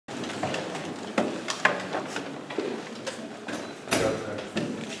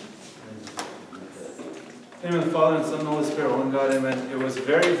name of the Father, and Son, and Holy Spirit, one God, amen. It was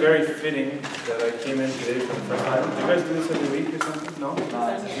very, very fitting that I came in today for the first time. Do you guys do this every week or something? No?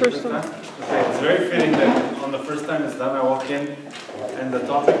 First time. Okay, it's very fitting that on the first time it's done, I walk in, and the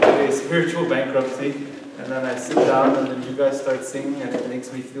topic today is spiritual bankruptcy. And then I sit down, and then you guys start singing, and it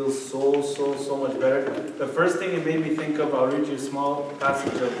makes me feel so much better. The first thing it made me think of, I'll read you a small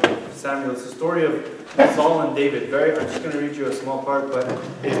passage of Samuel. It's the story of Saul and David. I'm just going to read you a small part, but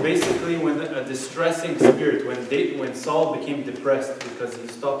it's basically when a distressing spirit, when Saul became depressed because he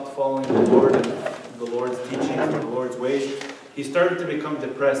stopped following the Lord and the Lord's teachings and the Lord's ways, he started to become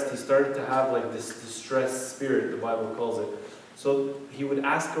depressed. He started to have like this distressed spirit, the Bible calls it. So he would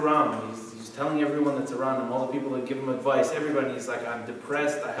ask around. He's telling everyone that's around him, all the people that give him advice, everybody, he's like, I'm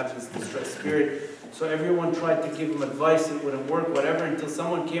depressed, I have this distressed spirit. So everyone tried to give him advice, it wouldn't work, whatever, until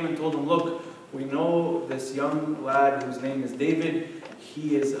someone came and told him, look, we know this young lad whose name is David.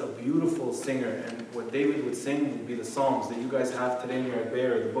 He is a beautiful singer, and what David would sing would be the Psalms that you guys have today in your Abay,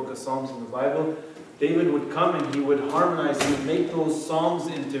 or the book of Psalms in the Bible. David would come and he would harmonize, he would make those Psalms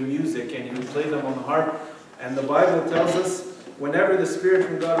into music, and he would play them on the harp. And the Bible tells us, whenever the Spirit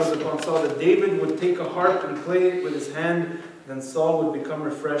from God was upon Saul, that David would take a harp and play it with his hand, then Saul would become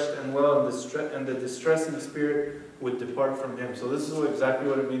refreshed and well, and the distressing spirit would depart from him. So this is exactly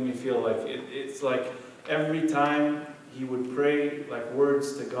what it made me feel like. It's like every time he would pray like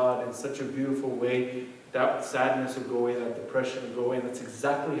words to God in such a beautiful way, that sadness would go away, that depression would go away, and that's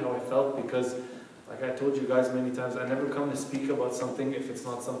exactly how I felt, because like I told you guys many times, I never come to speak about something if it's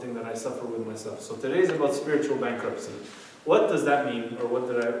not something that I suffer with myself. So today is about spiritual bankruptcy. What does that mean, or what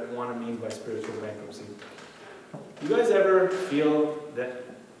did I want to mean by spiritual bankruptcy? You guys ever feel that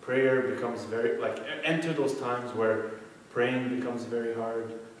prayer becomes enter those times where praying becomes very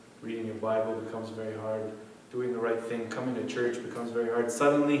hard, reading your Bible becomes very hard, doing the right thing, coming to church becomes very hard.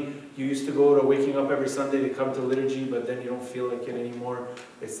 Suddenly, you used to go to waking up every Sunday to come to liturgy, but then you don't feel like it anymore.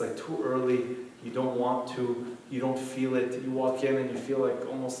 It's like too early, you don't want to, you don't feel it. You walk in and you feel like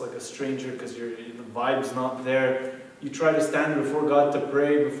almost like a stranger because the vibe's not there. You try to stand before God to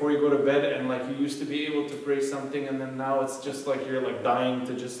pray before you go to bed, and like you used to be able to pray something, and then now it's just like you're like dying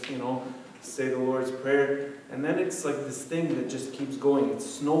to just, say the Lord's Prayer. And then it's like this thing that just keeps going. It's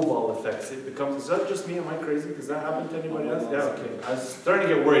snowball effects. It becomes, is that just me? Am I crazy? Does that happen to anybody else? Yeah, okay. I was starting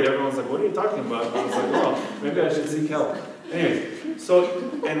to get worried. Everyone's like, what are you talking about? And I was like, oh, maybe I should seek help. Anyways,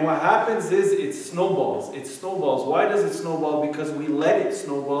 and what happens is it snowballs. It snowballs. Why does it snowball? Because we let it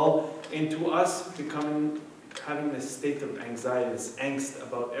snowball into us having this state of anxiety, this angst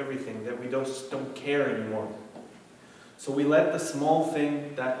about everything, that we just don't care anymore. So we let the small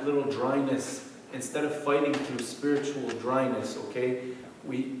thing, that little dryness, instead of fighting through spiritual dryness, okay,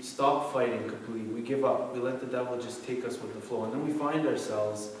 we stop fighting completely. We give up. We let the devil just take us with the flow. And then we find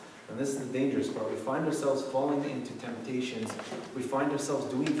ourselves, and this is the dangerous part, we find ourselves falling into temptations. We find ourselves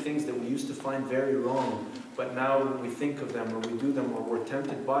doing things that we used to find very wrong, but now we think of them, or we do them, or we're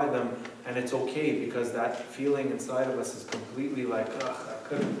tempted by them, and it's okay, because that feeling inside of us is completely like, ugh, I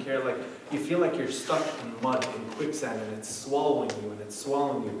couldn't care. Like, you feel like you're stuck in mud, in quicksand, and it's swallowing you, and it's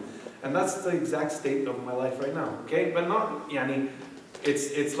swallowing you. And that's the exact state of my life right now, okay? But not,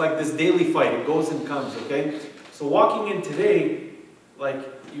 it's like this daily fight. It goes and comes, okay? So walking in today, like,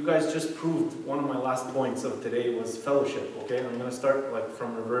 you guys just proved one of my last points of today was fellowship, okay? I'm going to start like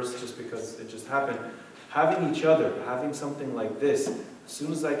from reverse just because it just happened. Having each other, having something like this, as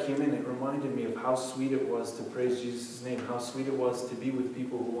soon as I came in, it reminded me of how sweet it was to praise Jesus' name, how sweet it was to be with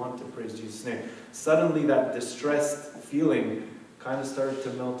people who want to praise Jesus' name. Suddenly that distressed feeling kind of started to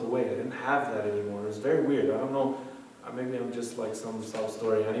melt away. I didn't have that anymore. It was very weird. I don't know, maybe I'm just like some sob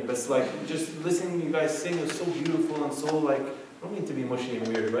story, honey, but it's like just listening to you guys sing was so beautiful and so like, I don't mean to be mushy and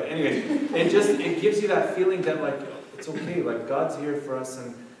weird, but anyway, it gives you that feeling that like, it's okay, like God's here for us,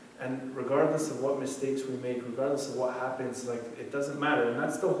 and regardless of what mistakes we make, regardless of what happens, like it doesn't matter. And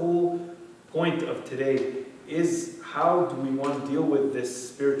that's the whole point of today, is how do we want to deal with this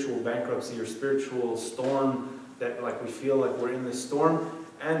spiritual bankruptcy or spiritual storm that like we feel like we're in this storm,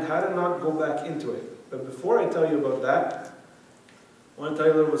 and how to not go back into it. But before I tell you about that, I want to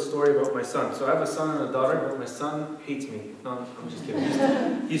tell you a little story about my son. So I have a son and a daughter, but my son hates me. No, I'm just kidding.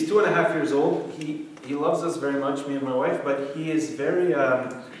 He's 2.5 years old. He loves us very much, me and my wife, but he is very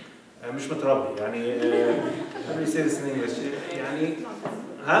مش متربي. How do you say this in English?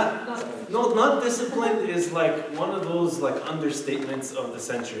 No, not disciplined is like one of those like understatements of the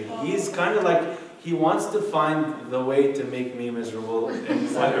century. He's kind of like, he wants to find the way to make me miserable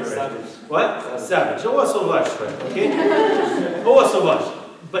and whatever. Savage. What? Savage. هو sauvage, okay? هو sauvage.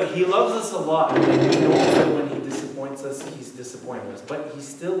 But he loves us a lot, and he knows that when he disappoints disappoints us, he's disappointed us. But he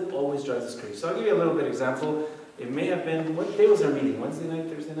still always drives us crazy. So I'll give you a little bit example. It may have been, what day was our meeting? Wednesday night,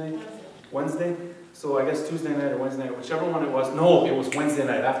 Thursday night? Wednesday? So I guess Tuesday night or Wednesday night, whichever one it was. No, it was Wednesday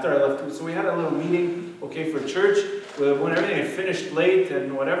night after I left. So we had a little meeting, okay, for church. When everything had finished late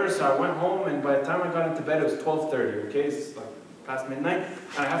and whatever, so I went home, and by the time I got into bed, it was 12:30, okay? It's like past midnight.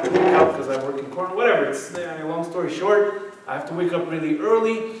 And I have to wake up because I work in corner, whatever. It's a long story short. I have to wake up really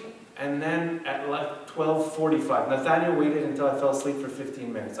early. And then at like 12:45, Nathaniel waited until I fell asleep for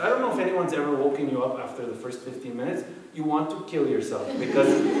 15 minutes. I don't know if anyone's ever woken you up after the first 15 minutes. You want to kill yourself because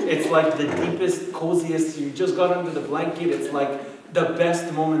it's like the deepest, coziest, you just got under the blanket. It's like the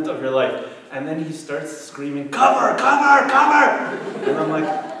best moment of your life. And then he starts screaming, cover, cover, cover! And I'm like,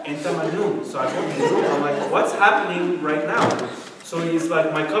 Enta Manu. So I go to his room, I'm like, what's happening right now? So he's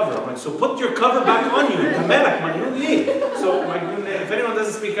like, my cover. I'm like, so put your cover back on you. So if anyone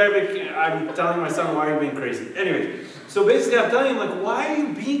doesn't speak Arabic, I'm telling my son, why are you being crazy? Anyway, so basically I'm telling him, like, why are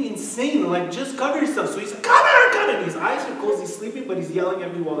you being insane? Like, just cover yourself. So he's like, cover, cover. His eyes are closed, he's sleeping, but he's yelling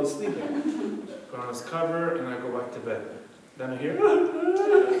at me while he's sleeping. Put on his cover, and I go back to bed. Then I hear, so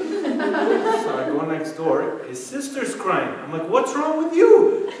I go next door, his sister's crying. I'm like, what's wrong with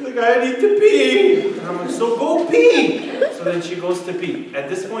you? She's like, I need to pee. And I'm like, so go pee. So then she goes to pee. At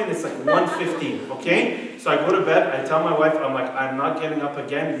this point, it's like 1:15, okay? So I go to bed, I tell my wife, I'm like, I'm not getting up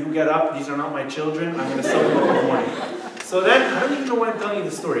again. You get up, these are not my children. I'm going to sell them up in the morning. So then, I don't even know why I'm telling you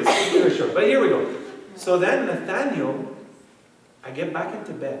the story. It's very short, but here we go. So then Nathaniel, I get back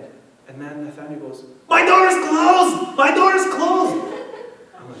into bed. And then Nathaniel goes, my door's closed! My door's closed!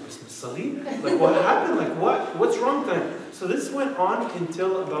 I'm like, like, what happened? Like, what's wrong then? So this went on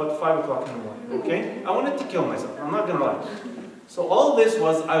until about 5 o'clock in the morning, okay? I wanted to kill myself, I'm not gonna lie. So all this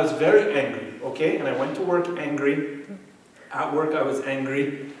was, I was very angry, okay? And I went to work angry. At work I was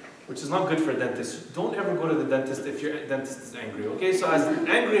angry, which is not good for a dentist. Don't ever go to the dentist if your dentist is angry, okay? So I was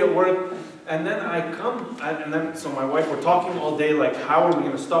angry at work. And then so my wife, we're talking all day, like, how are we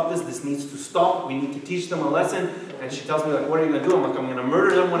going to stop this? This needs to stop. We need to teach them a lesson. And she tells me, like, what are you going to do? I'm like, I'm going to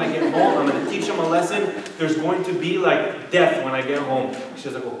murder them when I get home. I'm going to teach them a lesson. There's going to be, like, death when I get home.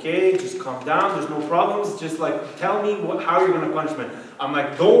 She's like, okay, just calm down. There's no problems. Just, like, tell me how you're going to punish me. I'm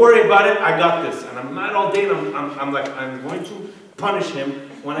like, don't worry about it. I got this. And I'm mad all day. And I'm like, I'm going to punish him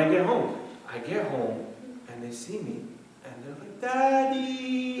when I get home. I get home, and they see me, and they're like,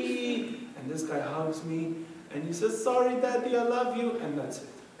 Daddy! And this guy hugs me, and he says, sorry, Daddy, I love you, and that's it.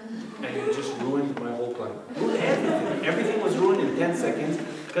 And it just ruined my whole plan. Ruined everything. Everything was ruined in 10 seconds,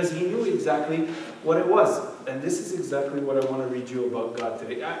 because he knew exactly what it was. And this is exactly what I want to read you about God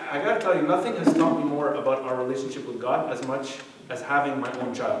today. I got to tell you, nothing has taught me more about our relationship with God as much as having my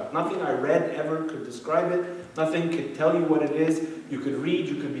own child. Nothing I read ever could describe it. Nothing could tell you what it is. You could read,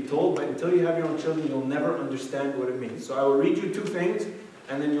 you could be told, but until you have your own children, you'll never understand what it means. So I will read you two things,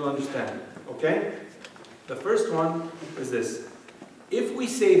 and then you'll understand. Okay? The first one is this. If we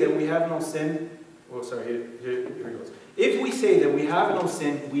say that we have no sin, here it goes. If we say that we have no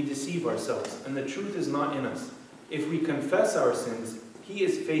sin, we deceive ourselves, and the truth is not in us. If we confess our sins, He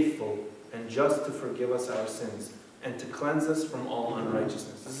is faithful and just to forgive us our sins and to cleanse us from all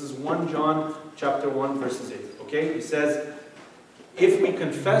unrighteousness. This is 1 John chapter 1, verses 8. Okay? He says, if we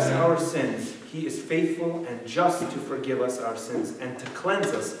confess our sins, He is faithful and just to forgive us our sins and to cleanse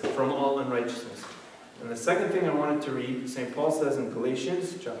us from all unrighteousness. And the second thing I wanted to read, St. Paul says in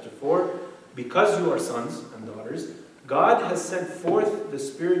Galatians chapter 4, because you are sons and daughters, God has sent forth the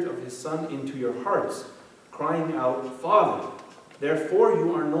Spirit of His Son into your hearts, crying out, Father. Therefore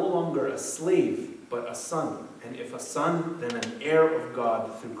you are no longer a slave, but a son. And if a son, then an heir of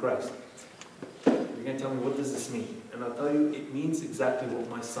God through Christ. You're going to tell me, what does this mean? And I'll tell you, it means exactly what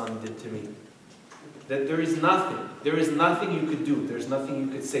my son did to me. That there is nothing you could do. There's nothing you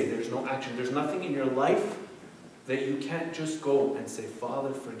could say. There's no action. There's nothing in your life that you can't just go and say,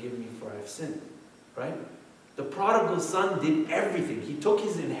 Father, forgive me for I have sinned. Right? The prodigal son did everything. He took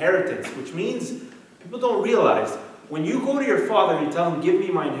his inheritance, which means people don't realize, when you go to your father and you tell him, give me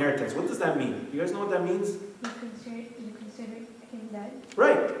my inheritance, what does that mean? You guys know what that means? You consider him dead?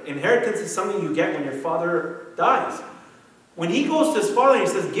 Right. Inheritance is something you get when your father dies. When he goes to his father and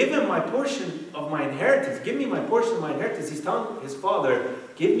he says, give him my portion of my inheritance, give me my portion of my inheritance, he's telling his father,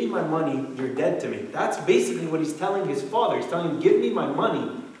 give me my money, you're dead to me. That's basically what he's telling his father. He's telling him, give me my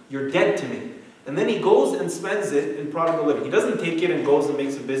money, you're dead to me. And then he goes and spends it in prodigal living. He doesn't take it and goes and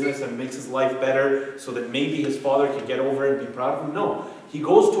makes a business and makes his life better so that maybe his father can get over it and be proud of him. No. He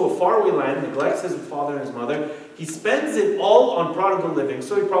goes to a faraway land, neglects his father and his mother. He spends it all on prodigal living.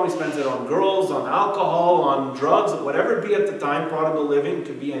 So he probably spends it on girls, on alcohol, on drugs, whatever it be at the time. Prodigal living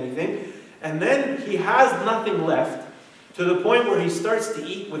could be anything. And then he has nothing left, to the point where he starts to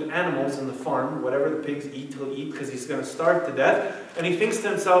eat with animals in the farm. Whatever the pigs eat, he'll eat because he's going to starve to death. And he thinks to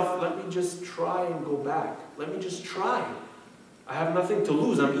himself, let me just try and go back. Let me just try. I have nothing to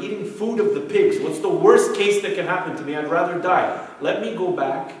lose. I'm eating food of the pigs. What's the worst case that can happen to me? I'd rather die. Let me go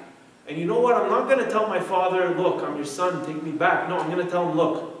back. And you know what? I'm not going to tell my father, look, I'm your son, take me back. No, I'm going to tell him,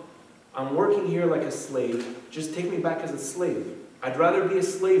 look, I'm working here like a slave. Just take me back as a slave. I'd rather be a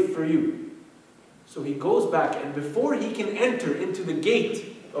slave for you. So he goes back, and before he can enter into the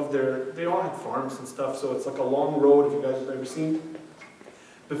gate of they all had farms and stuff, so it's like a long road, if you guys have ever seen.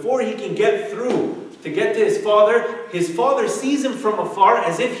 Before he can get through to get to his father sees him from afar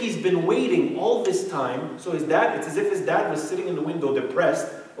as if he's been waiting all this time. So it's as if his dad was sitting in the window depressed,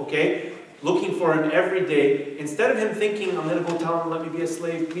 okay, looking for him every day. Instead of him thinking, I'm going to go tell him, let me be a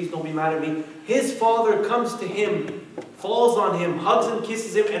slave, please don't be mad at me. His father comes to him, falls on him, hugs and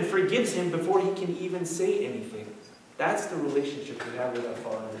kisses him, and forgives him before he can even say anything. That's the relationship we have with our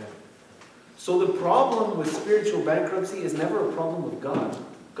Father in heaven. So the problem with spiritual bankruptcy is never a problem with God.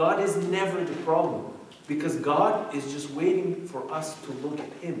 God is never the problem, because God is just waiting for us to look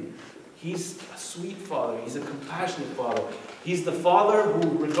at Him. He's a sweet Father. He's a compassionate Father. He's the Father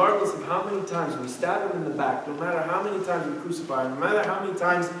who, regardless of how many times we stab Him in the back, no matter how many times we crucify Him, no matter how many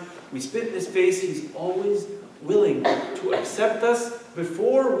times we spit in His face, He's always willing to accept us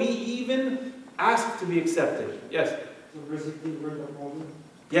before we even ask to be accepted. Yes? So basically we're the problem?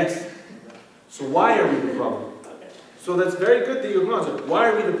 Yes. So why are we the problem? So that's very good that you acknowledge it. Why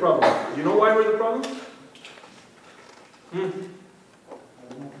are we the problem? You know why we're the problem? I don't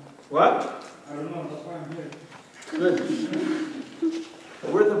know. What? I don't know, that's why I'm here. Good.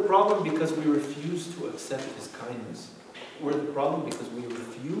 We're the problem because we refuse to accept His kindness. We're the problem because we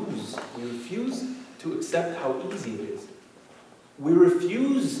refuse to accept how easy it is. We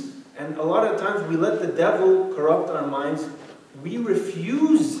refuse, and a lot of times we let the devil corrupt our minds. We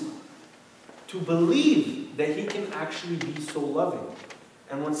refuse to believe that He can actually be so loving.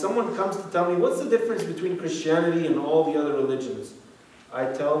 And when someone comes to tell me, what's the difference between Christianity and all the other religions? I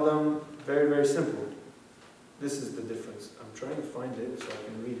tell them, very, very simple. This is the difference. I'm trying to find it so I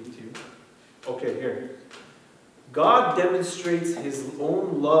can read it to you. Okay, here. God demonstrates His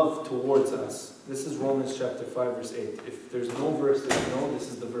own love towards us. This is Romans chapter 5, verse 8. If there's no verse that you know, this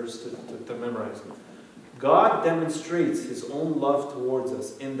is the verse to memorize. God demonstrates His own love towards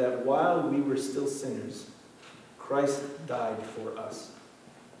us in that while we were still sinners, Christ died for us.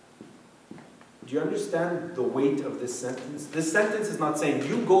 Do you understand the weight of this sentence? This sentence is not saying,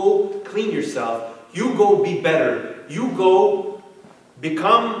 you go clean yourself, you go be better, you go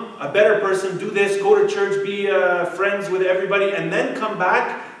become a better person, do this, go to church, be friends with everybody, and then come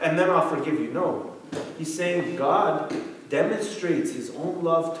back, and then I'll forgive you. No. He's saying God demonstrates His own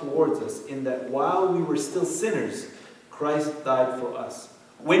love towards us in that while we were still sinners, Christ died for us.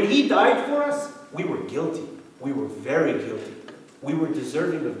 When He died for us, we were guilty. We were very guilty. We were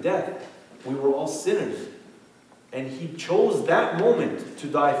deserving of death. We were all sinners. And He chose that moment to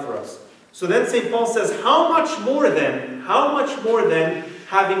die for us. So then St. Paul says, how much more then,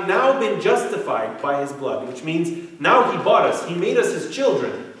 having now been justified by His blood, which means now He bought us, He made us His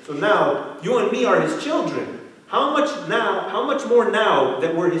children. So now, you and me are His children. How much more now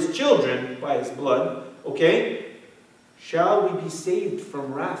that we're His children by His blood, okay, shall we be saved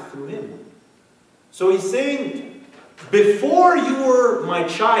from wrath through Him? So he's saying, before you were my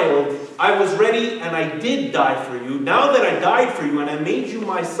child, I was ready and I did die for you. Now that I died for you and I made you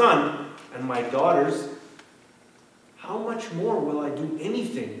my son and my daughters, how much more will I do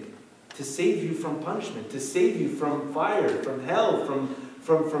anything to save you from punishment, to save you from fire, from hell,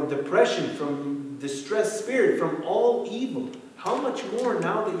 from depression, from distressed spirit, from all evil? How much more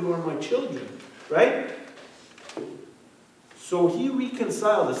now that you are my children, right? So He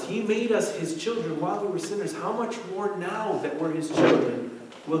reconciled us. He made us His children while we were sinners. How much more now that we're His children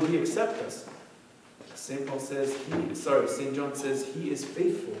will He accept us? St. John says He is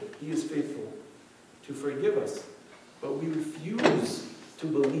faithful. He is faithful to forgive us. But we refuse to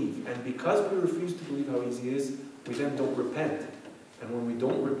believe. And because we refuse to believe how easy it is, we then don't repent. And when we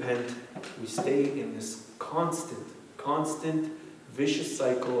don't repent, we stay in this constant, vicious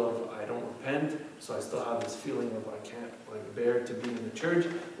cycle of I don't repent, so I still have this feeling of I can't bear to be in the church,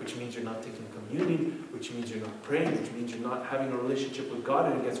 which means you're not taking communion, which means you're not praying, which means you're not having a relationship with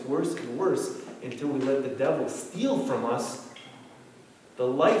God, and it gets worse and worse until we let the devil steal from us the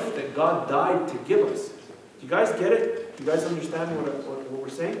life that God died to give us. Do you guys get it? Do you guys understand what we're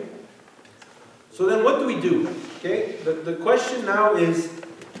saying? So then what do we do? Okay, the question now is,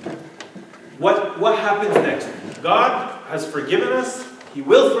 what happens next? God has forgiven us. He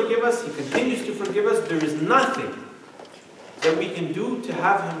will forgive us. He continues to forgive us. There is nothing that we can do to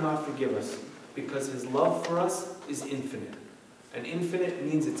have Him not forgive us, because His love for us is infinite. And infinite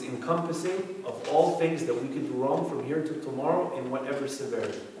means it's encompassing of all things that we could do wrong from here to tomorrow in whatever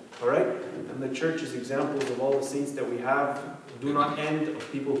severity. Alright? And the church is examples of all the saints that we have do not end,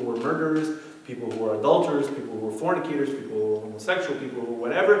 of people who are murderers, people who are adulterers, people who are fornicators, people who are homosexual, people who are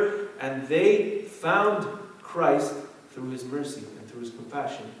whatever. And they found Christ through His mercy and through His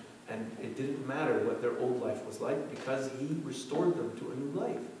compassion. And it didn't matter what their old life was like, because He restored them to a new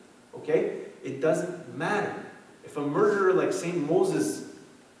life. Okay? It doesn't matter. If a murderer like Saint Moses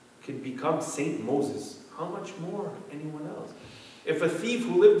could become Saint Moses, how much more anyone else? If a thief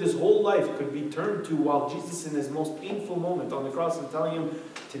who lived his whole life could be turned to while Jesus in his most painful moment on the cross and telling him,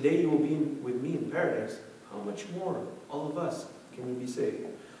 today you will be with me in paradise, how much more, all of us, can we be saved?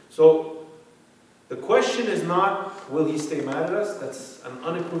 So, the question is not, will He stay mad at us? That's an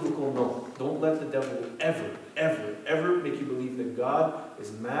unequivocal no. Don't let the devil ever, ever, ever make you believe that God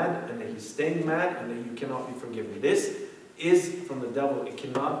is mad and that He's staying mad and that you cannot be forgiven. This is from the devil. It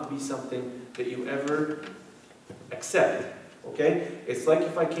cannot be something that you ever accept. Okay? It's like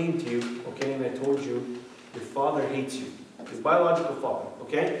if I came to you, okay, and I told you, your father hates you. His biological father,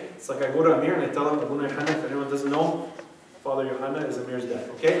 okay? It's like I go to Amir and I tell him, Abuna Yohanna, if anyone doesn't know, Father Yohanna is Amir's dad,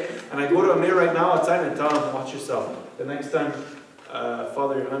 okay? And I go to Amir right now outside and tell him, watch yourself. The next time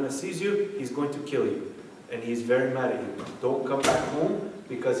Father Yohanna sees you, he's going to kill you. And he's very mad at you. Don't come back home,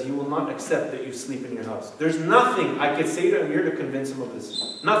 because he will not accept that you sleep in your house. There's nothing I could say to Amir to convince him of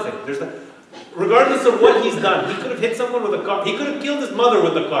this. Nothing. There's no, regardless of what he's done, he could have hit someone with a car. He could have killed his mother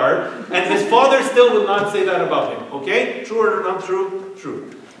with a car, and his father still will not say that about him. Okay? True or not true?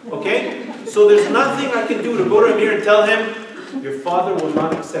 True. Okay? So there's nothing I can do to go to Amir and tell him, your father will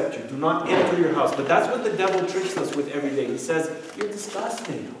not accept you. Do not enter your house. But that's what the devil tricks us with every day. He says, you're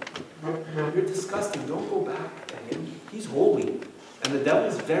disgusting. You're disgusting. Don't go back to him. He's holy. And the devil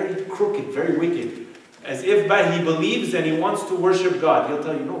is very crooked, very wicked. As if he believes and he wants to worship God. He'll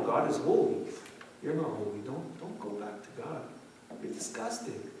tell you, no, God is holy. You're not holy. Don't go back to God. You're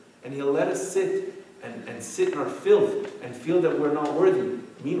disgusting. And he'll let us sit and sit in our filth and feel that we're not worthy.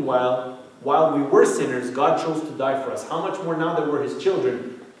 Meanwhile, while we were sinners, God chose to die for us. How much more now that we're His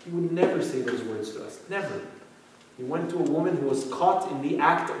children? He would never say those words to us. Never. He went to a woman who was caught in the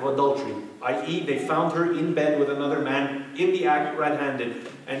act of adultery, i.e. they found her in bed with another man in the act, red-handed.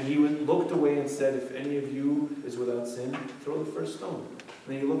 And He looked away and said, if any of you is without sin, throw the first stone.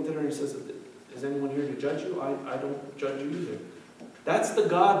 And then He looked at her and He says, is anyone here to judge you? I don't judge you either. That's the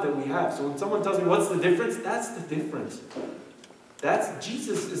God that we have. So when someone tells me, what's the difference? That's the difference.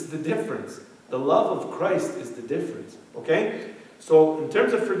 Jesus is the difference. The love of Christ is the difference. Okay? So in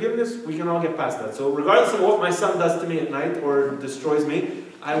terms of forgiveness, we can all get past that. So regardless of what my son does to me at night or destroys me,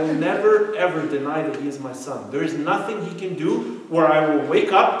 I will never ever deny that he is my son. There is nothing he can do where I will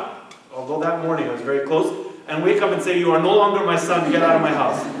wake up, although that morning I was very close, and wake up and say, you are no longer my son, get out of my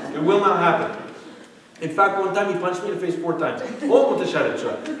house. It will not happen. In fact, one time he punched me in the face 4 times. Oh,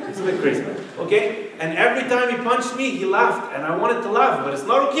 it's a bit crazy. Okay? And every time he punched me, he laughed. And I wanted to laugh, but it's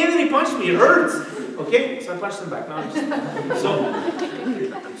not okay that he punched me. It hurts. Okay? So I punched him back.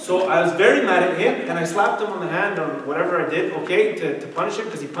 So I was very mad at him, and I slapped him on the hand or whatever I did, okay, to punish him,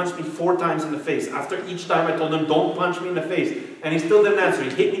 because he punched me 4 times in the face. After each time I told him, don't punch me in the face. And he still didn't answer. He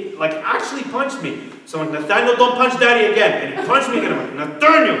hit me, like actually punched me. So I'm like, Nathaniel, don't punch Daddy again. And he punched me again. I'm like,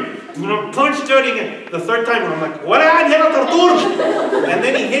 Nathaniel, I'm going to punch Daddy again. The 3rd time, I'm like, what? And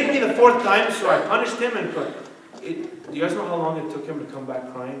then he hit me the 4th time, so I punished him. And do you guys know how long it took him to come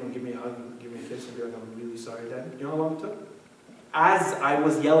back crying and give me a hug and give me a kiss and be like, I'm really sorry, Daddy? Do you know how long it took? As I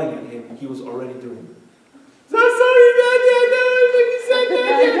was yelling at him, he was already doing it. So sorry, Daddy, I know what you said,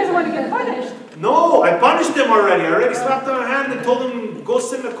 Daddy. He doesn't want to get punished. No, I punished him already. I already slapped him on the hand and told him, go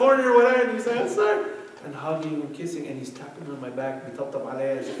sit in the corner or whatever. And he's like, I'm sorry. And hugging and kissing, and he's tapping on my back. I'm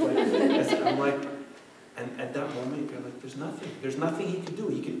like, and at that moment, you're like, there's nothing. There's nothing he could do.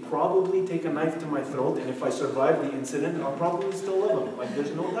 He could probably take a knife to my throat, and if I survive the incident, I'll probably still love him. Like,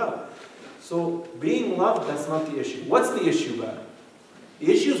 there's no doubt. So, being loved, that's not the issue. What's the issue, Bad?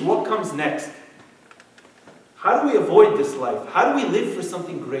 The issue is what comes next. How do we avoid this life? How do we live for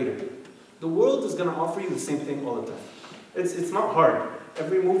something greater? The world is going to offer you the same thing all the time. It's not hard.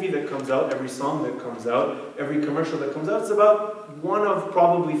 Every movie that comes out, every song that comes out, every commercial that comes out, it's about one of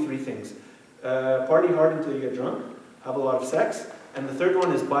probably 3 things. Party hard until you get drunk, have a lot of sex, and the 3rd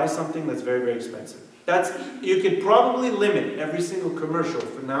one is buy something that's very, very expensive. You could probably limit every single commercial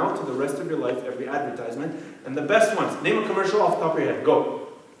from now to the rest of your life, every advertisement, and the best ones. Name a commercial off the top of your head. Go.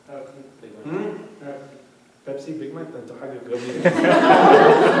 Pepsi. Pepsi, Big Mac, then to Pepsi,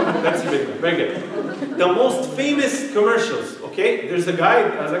 Big Mac. Very good. The most famous commercials, okay? There's a guy,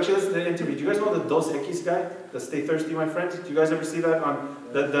 I was actually listening to an interview. Do you guys know the Dos Equis guy? The Stay Thirsty, my friends? Do you guys ever see that on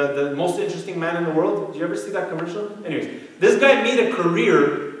the most interesting man in the world? Did you ever see that commercial? Anyways, this guy made a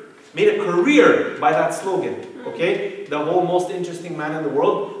career by that slogan, okay? The whole most interesting man in the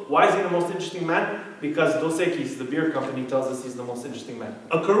world. Why is he the most interesting man? Because Dos Equis, the beer company, tells us he's the most interesting man.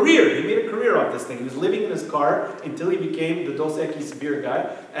 A career! He made a career off this thing. He was living in his car until he became the Dos Equis beer guy,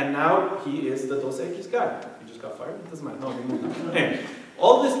 and now he is the Dos Equis guy. He just got fired? It doesn't matter. No, he moved on. Anyway,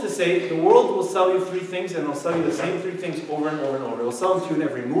 all this to say, the world will sell you 3 things, and it'll sell you the same 3 things over and over and over. It'll sell them to you in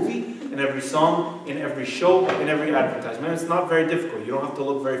every movie, in every song, in every show, in every advertisement. It's not very difficult. You don't have to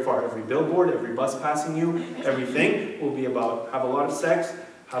look very far. Every billboard, every bus passing you, everything will be about have a lot of sex,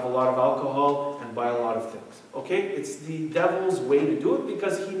 have a lot of alcohol, and buy a lot of things. Okay? It's the devil's way to do it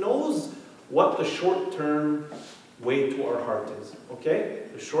because he knows what the short-term way to our heart is. Okay?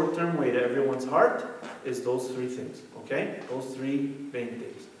 The short-term way to everyone's heart is those 3 things. Okay? Those 3 main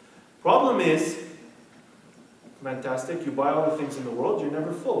things. Problem is, fantastic, you buy all the things in the world, you're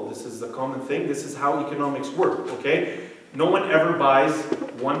never full. This is the common thing. This is how economics work. Okay? No one ever buys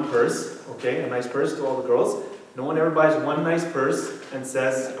one purse. Okay? A nice purse to all the girls. No one ever buys one nice purse and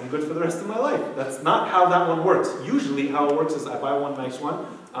says, I'm good for the rest of my life. That's not how that one works. Usually how it works is I buy one nice one,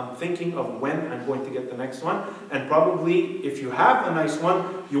 I'm thinking of when I'm going to get the next one, and probably if you have the nice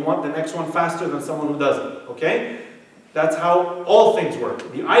one, you want the next one faster than someone who doesn't. Okay? That's how all things work.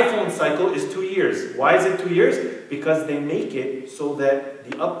 The iPhone cycle is 2 years. Why is it 2 years? Because they make it so that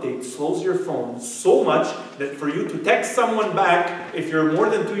the update slows your phone so much that for you to text someone back, if you're more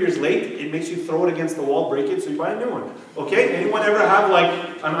than 2 years late, it makes you throw it against the wall, break it, so you buy a new one. Okay? Anyone ever have like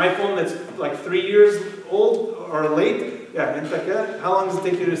an iPhone that's like 3 years old or late? Yeah, in fact, how long does it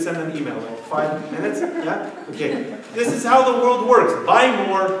take you to send an email? Like 5 minutes? Yeah? Okay. This is how the world works. Buy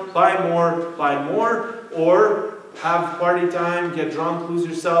more, buy more, buy more, or have party time, get drunk, lose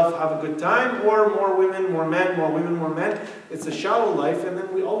yourself, have a good time, or more women, more men, more women, more men. It's a shallow life, and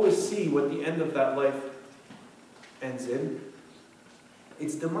then we always see what the end of that life ends in.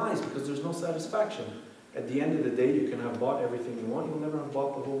 It's demise, because there's no satisfaction. At the end of the day, you can have bought everything you want, you'll never have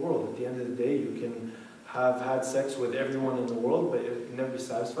bought the whole world. At the end of the day, you can have had sex with everyone in the world, but you'll never be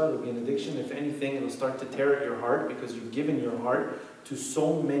satisfied. It'll be an addiction. If anything, it'll start to tear at your heart, because you've given your heart to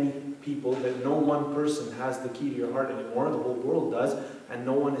so many people that no one person has the key to your heart anymore. The whole world does, and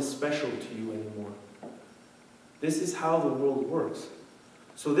no one is special to you anymore. This is how the world works.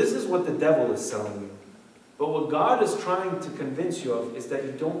 So this is what the devil is selling you. But what God is trying to convince you of is that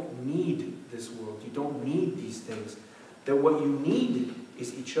you don't need this world. You don't need these things. That what you need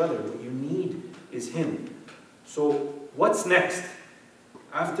is each other. What you need is Him. So what's next?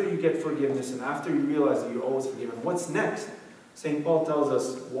 After you get forgiveness and after you realize that you're always forgiven, what's next? St. Paul tells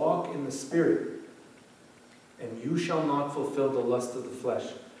us, walk in the Spirit, and you shall not fulfill the lust of the flesh.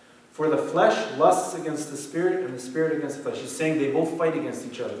 For the flesh lusts against the Spirit, and the Spirit against the flesh. He's saying they both fight against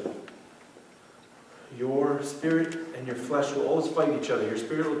each other. Your spirit and your flesh will always fight each other. Your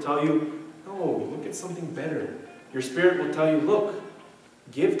spirit will tell you, no, look at something better. Your spirit will tell you, look,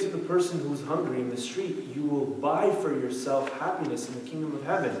 give to the person who's hungry in the street. You will buy for yourself happiness in the kingdom of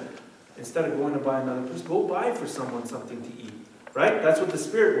heaven. Instead of going to buy another person, go buy for someone something to eat. Right? That's what the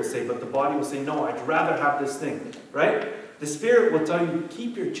spirit will say, but the body will say, no, I'd rather have this thing. Right? The spirit will tell you,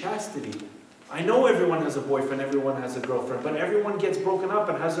 keep your chastity. I know everyone has a boyfriend, everyone has a girlfriend, but everyone gets broken up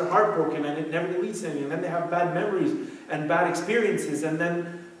and has their heart broken, and it never leads to anything. And then they have bad memories and bad experiences, and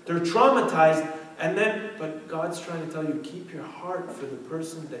then they're traumatized. And then, but God's trying to tell you, keep your heart for the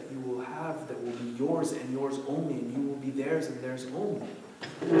person that you will have, that will be yours and yours only, and you will be theirs and theirs only.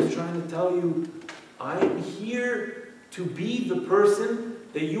 He's trying to tell you, I'm here to be the person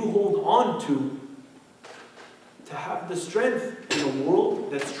that you hold on to have the strength in a world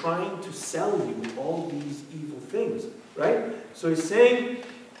that's trying to sell you all these evil things, right? So he's saying,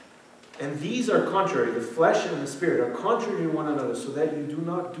 and these are contrary, the flesh and the spirit are contrary to one another, so that you do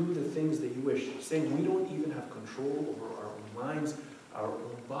not do the things that you wish. He's saying we don't even have control over our own minds, our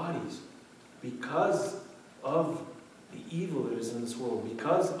own bodies, because of the evil that is in this world,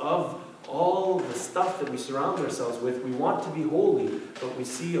 because of all the stuff that we surround ourselves with. We want to be holy, but we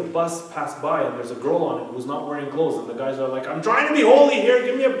see a bus pass by and there's a girl on it who's not wearing clothes, and the guys are like, I'm trying to be holy here,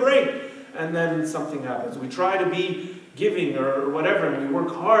 give me a break. And then something happens. We try to be giving or whatever, and we work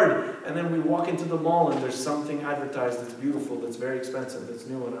hard, and then we walk into the mall and there's something advertised that's beautiful, that's very expensive, that's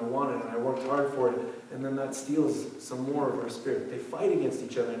new, and I want it, and I worked hard for it, and then that steals some more of our spirit. They fight against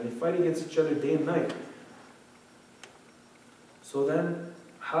each other, and they fight against each other day and night. So then,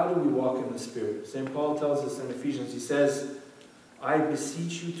 how do we walk in the Spirit? St. Paul tells us in Ephesians, he says, I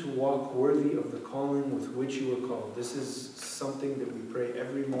beseech you to walk worthy of the calling with which you were called. This is something that we pray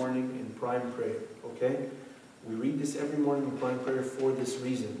every morning in prime prayer, okay? We read this every morning in prime prayer for this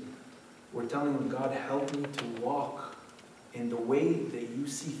reason. We're telling him, God, help me to walk in the way that you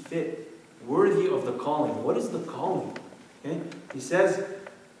see fit, worthy of the calling. What is the calling? Okay? He says,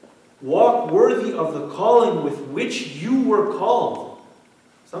 walk worthy of the calling with which you were called.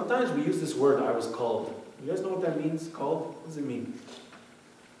 Sometimes we use this word, I was called. You guys know what that means, called? What does it mean?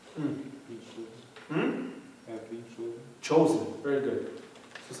 Chosen. Very good.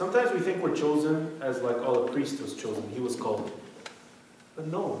 So sometimes we think we're chosen as like, oh, the priest was chosen. He was called. But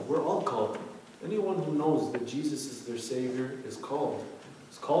no, we're all called. Anyone who knows that Jesus is their Savior is called.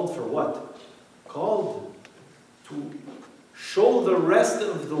 It's called for what? Called to show the rest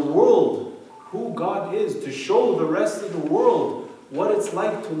of the world who God is. To show the rest of the world what it's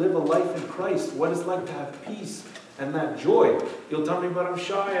like to live a life in Christ. What it's like to have peace and that joy. You'll tell me, but I'm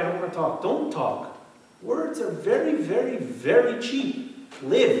shy, I don't want to talk. Don't talk. Words are very, very, very cheap.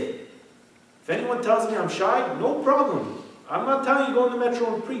 Live. If anyone tells me I'm shy, no problem. I'm not telling you go in the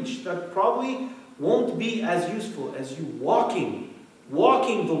metro and preach. That probably won't be as useful as you walking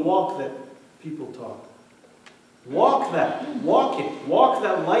the walk that people talk. Walk that. Walk it. Walk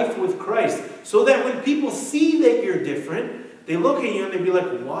that life with Christ. So that when people see that you're different, they look at you and they be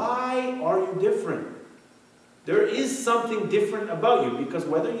like, why are you different? There is something different about you, because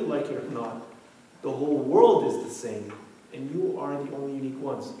whether you like it or not, the whole world is the same. And you are the only unique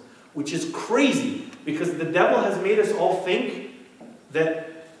ones. Which is crazy, because the devil has made us all think that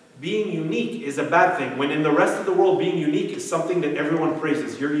being unique is a bad thing, when in the rest of the world being unique is something that everyone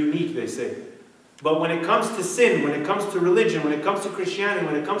praises. You're unique, they say. But when it comes to sin, when it comes to religion, when it comes to Christianity,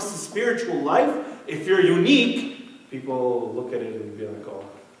 when it comes to spiritual life, if you're unique, people look at it and be like, oh,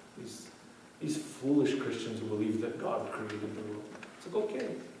 these foolish Christians who believe that God created the world. It's like, okay,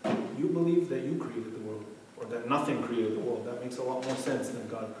 you believe that you created the world, or that nothing created the world. That makes a lot more sense than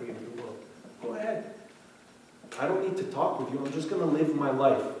God created the world. Go ahead. I don't need to talk with you. I'm just going to live my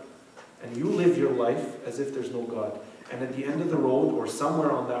life. And you live your life as if there's no God. And at the end of the road, or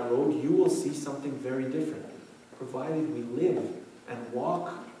somewhere on that road, you will see something very different. Provided we live and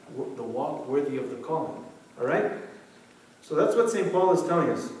walk the walk worthy of the calling. Alright? So that's what St. Paul is telling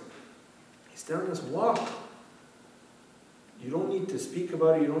us. He's telling us, walk. You don't need to speak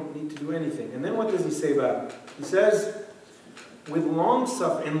about it. You don't need to do anything. And then what does he say about it? He says, with long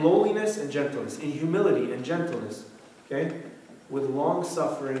suffering, in lowliness and gentleness, in humility and gentleness, okay? With long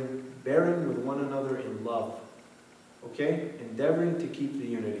suffering, bearing with one another in love, okay? Endeavoring to keep the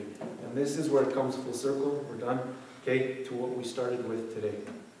unity. And this is where it comes full circle. We're done, okay? To what we started with today.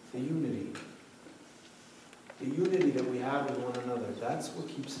 The unity. The unity that we have with one another. That's what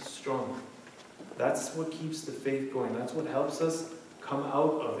keeps us strong. That's what keeps the faith going. That's what helps us come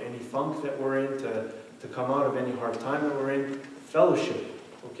out of any funk that we're in, to come out of any hard time that we're in. Fellowship,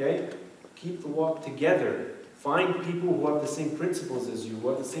 okay? Keep the walk together. Find people who have the same principles as you, who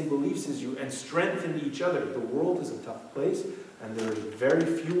have the same beliefs as you, and strengthen each other. The world is a tough place, and there are very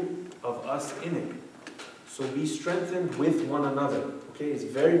few of us in it. So be strengthened with one another, okay? It's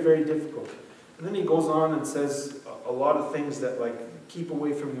very, very difficult. And then he goes on and says a lot of things that, like, keep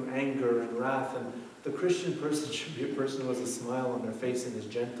away from you anger and wrath. And the Christian person should be a person who has a smile on their face and is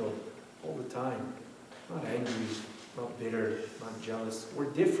gentle all the time. Not angry, not bitter, not jealous. We're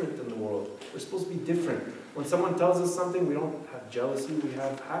different than the world. We're supposed to be different. When someone tells us something, we don't have jealousy, we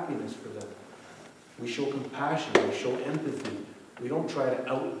have happiness for them. We show compassion, we show empathy. We don't try to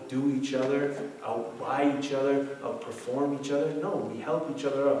outdo each other, outbuy each other, outperform each other. No, we help each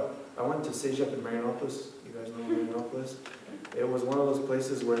other out. I went to STGJ in Marianopolis. You guys know Marianopolis? It was one of those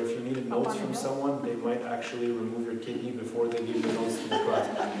places where if you needed notes from someone, they might actually remove your kidney before they give you notes to the class.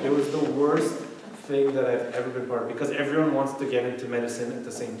 It was the worst thing that I've ever been part of, because everyone wants to get into medicine at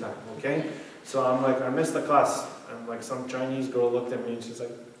the same time, okay? So I'm like, I missed the class. And like some Chinese girl looked at me and she's like,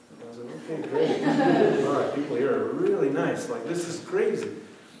 I was like, okay, great. All right, people here are really nice. Like, this is crazy.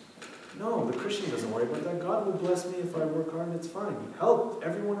 No, the Christian doesn't worry about that. God will bless me if I work hard, it's fine. Help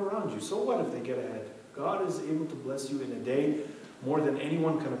everyone around you. So what if they get ahead? God is able to bless you in a day more than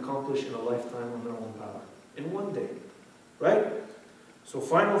anyone can accomplish in a lifetime on their own power. In one day. Right? So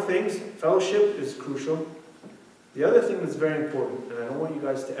final things, fellowship is crucial. The other thing that's very important, and I don't want you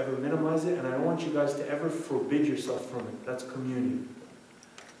guys to ever minimize it, and I don't want you guys to ever forbid yourself from it, that's communion.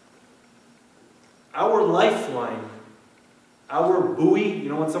 Our lifeline, our buoy, you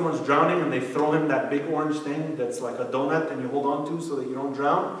know when someone's drowning and they throw him that big orange thing that's like a donut and you hold on to so that you don't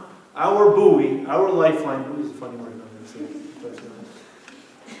drown? Our buoy, our lifeline, buoy is a funny word, I'm going to say it.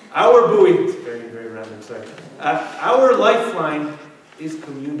 Our buoy, it's very, very random, sorry. Our lifeline is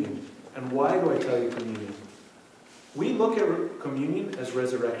communion. And why do I tell you communion? We look at communion as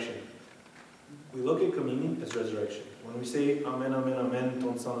resurrection. We look at communion as resurrection. When we say Amen, Amen, Amen,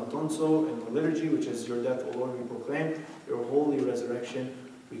 Ton Sana Tonso in the liturgy, which is your death, O Lord, we proclaim, your holy resurrection,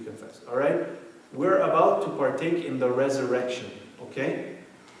 we confess. Alright? We're about to partake in the resurrection. Okay?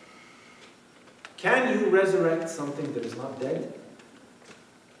 Can you resurrect something that is not dead?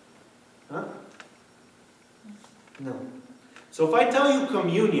 Huh? No. So if I tell you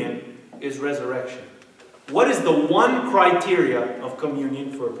communion is resurrection, what is the one criteria of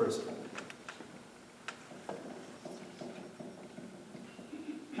communion for a person?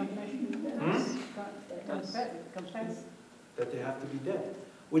 Confess. That they have to be dead.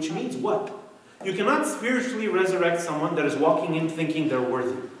 Which means what? You cannot spiritually resurrect someone that is walking in thinking they're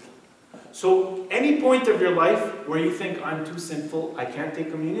worthy. So any point of your life where you think, I'm too sinful, I can't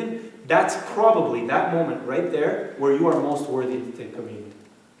take communion, that's probably that moment right there where you are most worthy to take communion.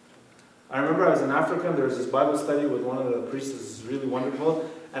 I remember I was in Africa and there was this Bible study with one of the priests. This is really wonderful.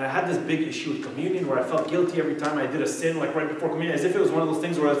 And I had this big issue with communion where I felt guilty every time I did a sin, like right before communion, as if it was one of those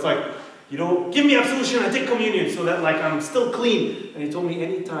things where it's like, you know, give me absolution, I take communion, so that like I'm still clean. And he told me,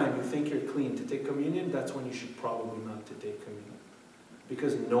 anytime you think you're clean to take communion, that's when you should probably not to take communion.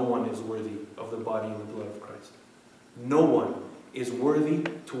 Because no one is worthy of the body and the blood of Christ. No one is worthy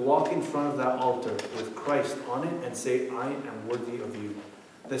to walk in front of that altar with Christ on it and say, I am worthy of you.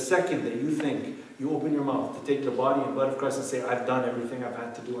 The second that you think, you open your mouth to take the body and blood of Christ and say, I've done everything I've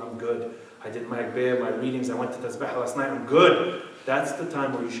had to do, I'm good. I did my Akbeh, my readings, I went to Tasbih last night, I'm good. That's the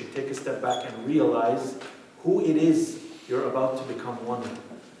time where you should take a step back and realize who it is you're about to become one with.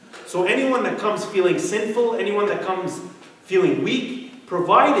 So anyone that comes feeling sinful, anyone that comes feeling weak,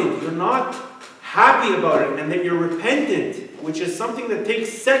 provided you're not happy about it and that you're repentant, which is something that takes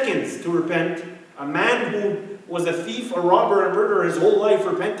seconds to repent. A man who was a thief, a robber, a murderer his whole life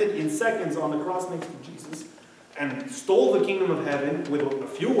repented in seconds on the cross next to Jesus and stole the kingdom of heaven with a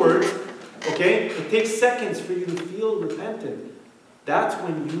few words. Okay? It takes seconds for you to feel repentant. That's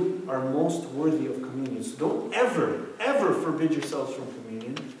when you are most worthy of communion. So don't ever, ever forbid yourselves from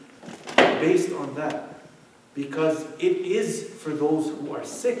communion based on that. Because it is for those who are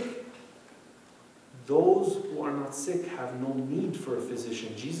sick. Those who are not sick have no need for a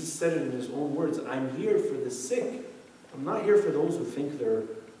physician. Jesus said it in his own words, I'm here for the sick. I'm not here for those who think they're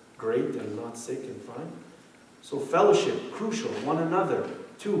great and not sick and fine. So fellowship, crucial. One another.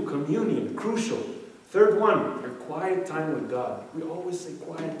 2, communion, crucial. Third one, your quiet time with God. We always say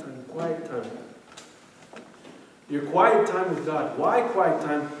quiet time, quiet time. Your quiet time with God. Why quiet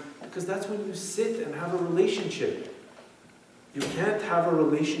time? Because that's when you sit and have a relationship. You can't have a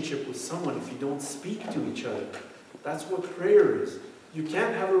relationship with someone if you don't speak to each other. That's what prayer is. You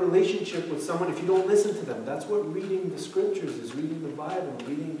can't have a relationship with someone if you don't listen to them. That's what reading the scriptures is, reading the Bible,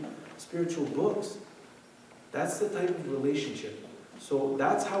 reading spiritual books. That's the type of relationship. So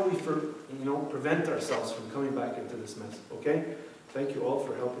that's how we prevent ourselves from coming back into this mess. Okay? Thank you all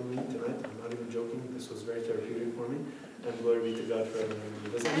for helping me tonight. I'm not even joking. This was very therapeutic for me. And glory be to God forever and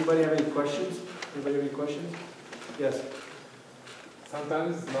ever. Does anybody have any questions? Anybody have any questions? Yes.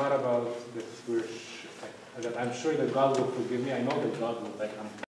 Sometimes it's not about the spiritual. I'm sure that God will forgive me. I know that God will.